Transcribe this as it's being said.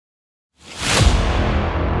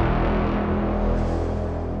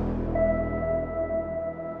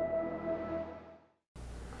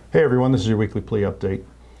Hey everyone, this is your weekly plea update.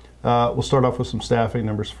 We'll start off with some staffing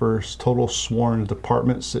numbers first. Total sworn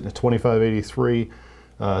department sitting at 2583.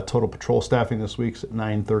 Total patrol staffing this week's at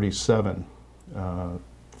 937.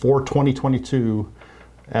 For 2022,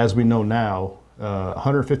 as we know now,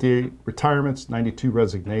 158 retirements, 92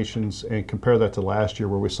 resignations, and compare that to last year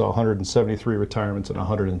where we saw 173 retirements and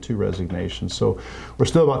 102 resignations. So we're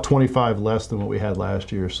still about 25 less than what we had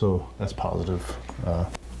last year, so that's positive.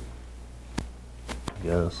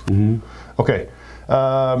 Yes. Okay.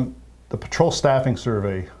 The patrol staffing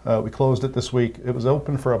survey, we closed it this week. It was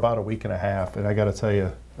open for about a week and a half, and I got to tell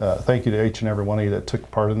you, thank you to each and every one of you that took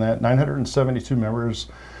part in that. 972 members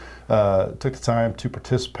took the time to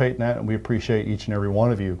participate in that, and we appreciate each and every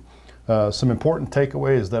one of you. Some important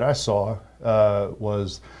takeaways that I saw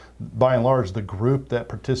was, by and large, the group that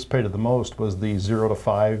participated the most was the 0 to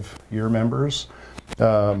 5 year members.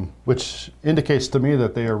 Which indicates to me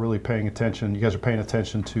that they are really paying attention. You guys are paying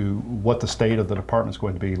attention to what the state of the department is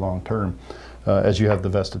going to be long term, as you have the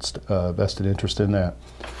vested interest in that.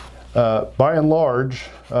 By and large,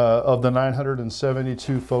 of the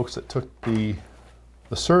 972 folks that took the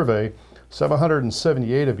survey,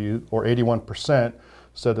 778 of you, or 81%,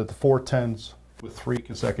 said that the 410s with 3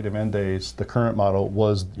 consecutive end days, the current model,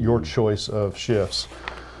 was your choice of shifts.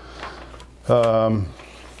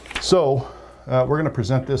 We're going to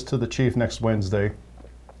present this to the chief next Wednesday.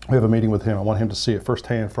 We have a meeting with him. I want him to see it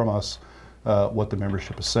firsthand from us, what the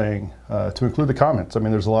membership is saying, to include the comments. I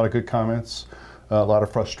mean, there's a lot of good comments. A lot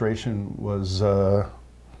of frustration was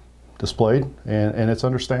displayed, and it's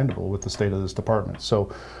understandable with the state of this department.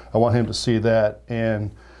 So I want him to see that.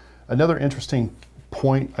 And another interesting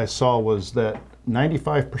point I saw was that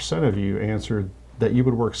 95% of you answered that you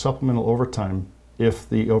would work supplemental overtime if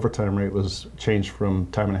the overtime rate was changed from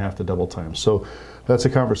time and a half to double time. So that's a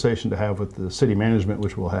conversation to have with the city management,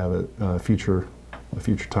 which we'll have at a future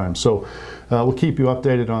time. So we'll keep you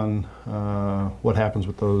updated on what happens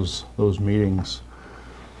with those meetings.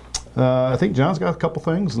 I think John's got a couple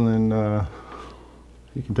things, and then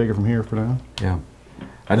you can take it from here for now. Yeah.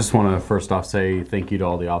 I just want to first off say thank you to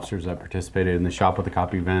all the officers that participated in the Shop with a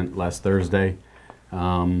Cop event last Thursday.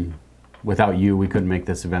 Without you, we couldn't make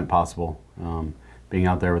this event possible. Being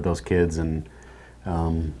out there with those kids, and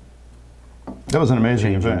that was an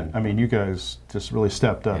amazing event. I mean, you guys just really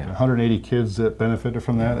stepped up. Yeah. 180 kids that benefited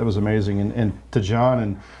from that. It was amazing. And to John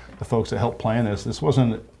and the folks that helped plan this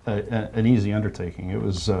wasn't an easy undertaking. It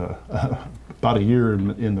was about a year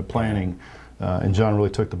in the planning, and John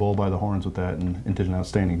really took the bull by the horns with that and did an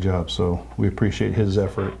outstanding job. So we appreciate his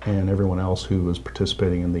effort and everyone else who was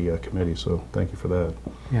participating in the committee. So thank you for that.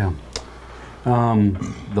 Yeah.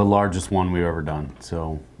 The largest one we've ever done.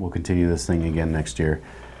 So we'll continue this thing again next year.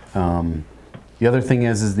 The other thing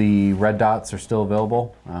is the red dots are still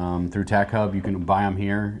available through TAC Hub. You can buy them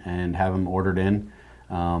here and have them ordered in.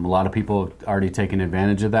 A lot of people have already taken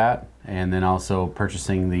advantage of that, and then also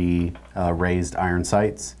purchasing the raised iron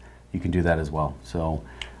sights. You can do that as well. So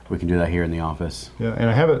we can do that here in the office. Yeah, and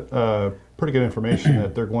I have it pretty good information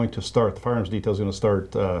that they're going to start. The firearms detail is going to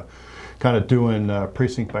start kind of doing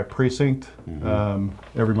precinct by precinct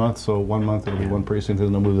every month. So 1 month it'll be one precinct, and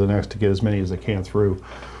then they'll move to the next to get as many as they can through.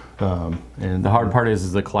 And the hard part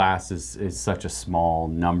is the class is such a small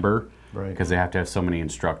number, right? Because they have to have so many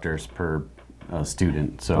instructors per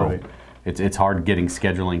student. So it's hard getting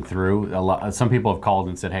scheduling through. Some people have called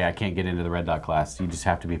and said, "Hey, I can't get into the red dot class." You just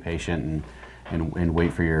have to be patient and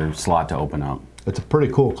wait for your slot to open up. It's a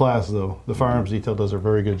pretty cool class, though. The firearms detail does a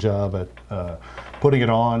very good job at putting it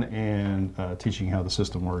on and teaching how the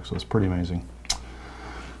system works. So it's pretty amazing.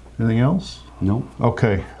 Anything else? No.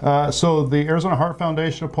 Okay. So the Arizona Heart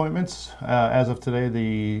Foundation appointments, as of today,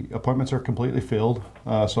 the appointments are completely filled.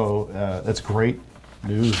 So that's great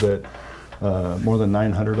news that more than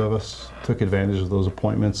 900 of us took advantage of those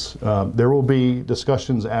appointments. There will be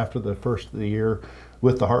discussions after the first of the year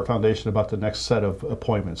with the Heart Foundation about the next set of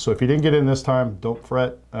appointments. So if you didn't get in this time, don't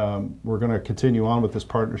fret. We're going to continue on with this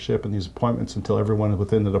partnership and these appointments until everyone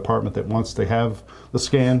within the department that wants to have the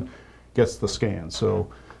scan gets the scan. So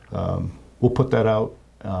we'll put that out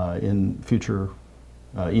in future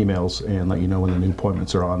emails and let you know when the new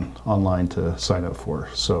appointments are online to sign up for.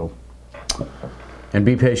 So. And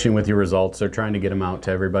be patient with your results. They're trying to get them out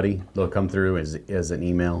to everybody. They'll come through as an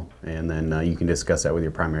email, and then you can discuss that with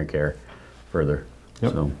your primary care further.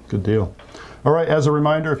 Yep, so. Good deal. All right, as a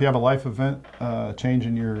reminder, if you have a life event, change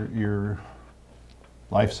in your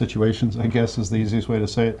life situations, I guess is the easiest way to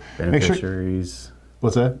say it. Beneficiaries.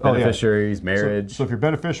 What's that? Beneficiaries, marriage. So if your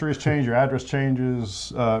beneficiaries change, your address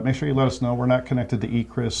changes, make sure you let us know. We're not connected to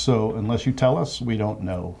eChris, so unless you tell us, we don't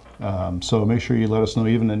know. So make sure you let us know.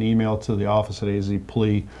 Even an email to the office at AZ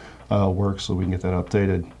Plea works, so we can get that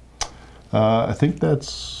updated. I think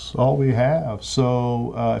that's all we have.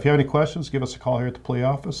 So if you have any questions, give us a call here at the Plea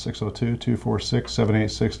office,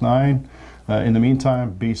 602-246-7869. In the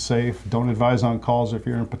meantime, be safe. Don't advise on calls if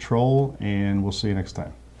you're in patrol, and we'll see you next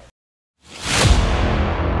time.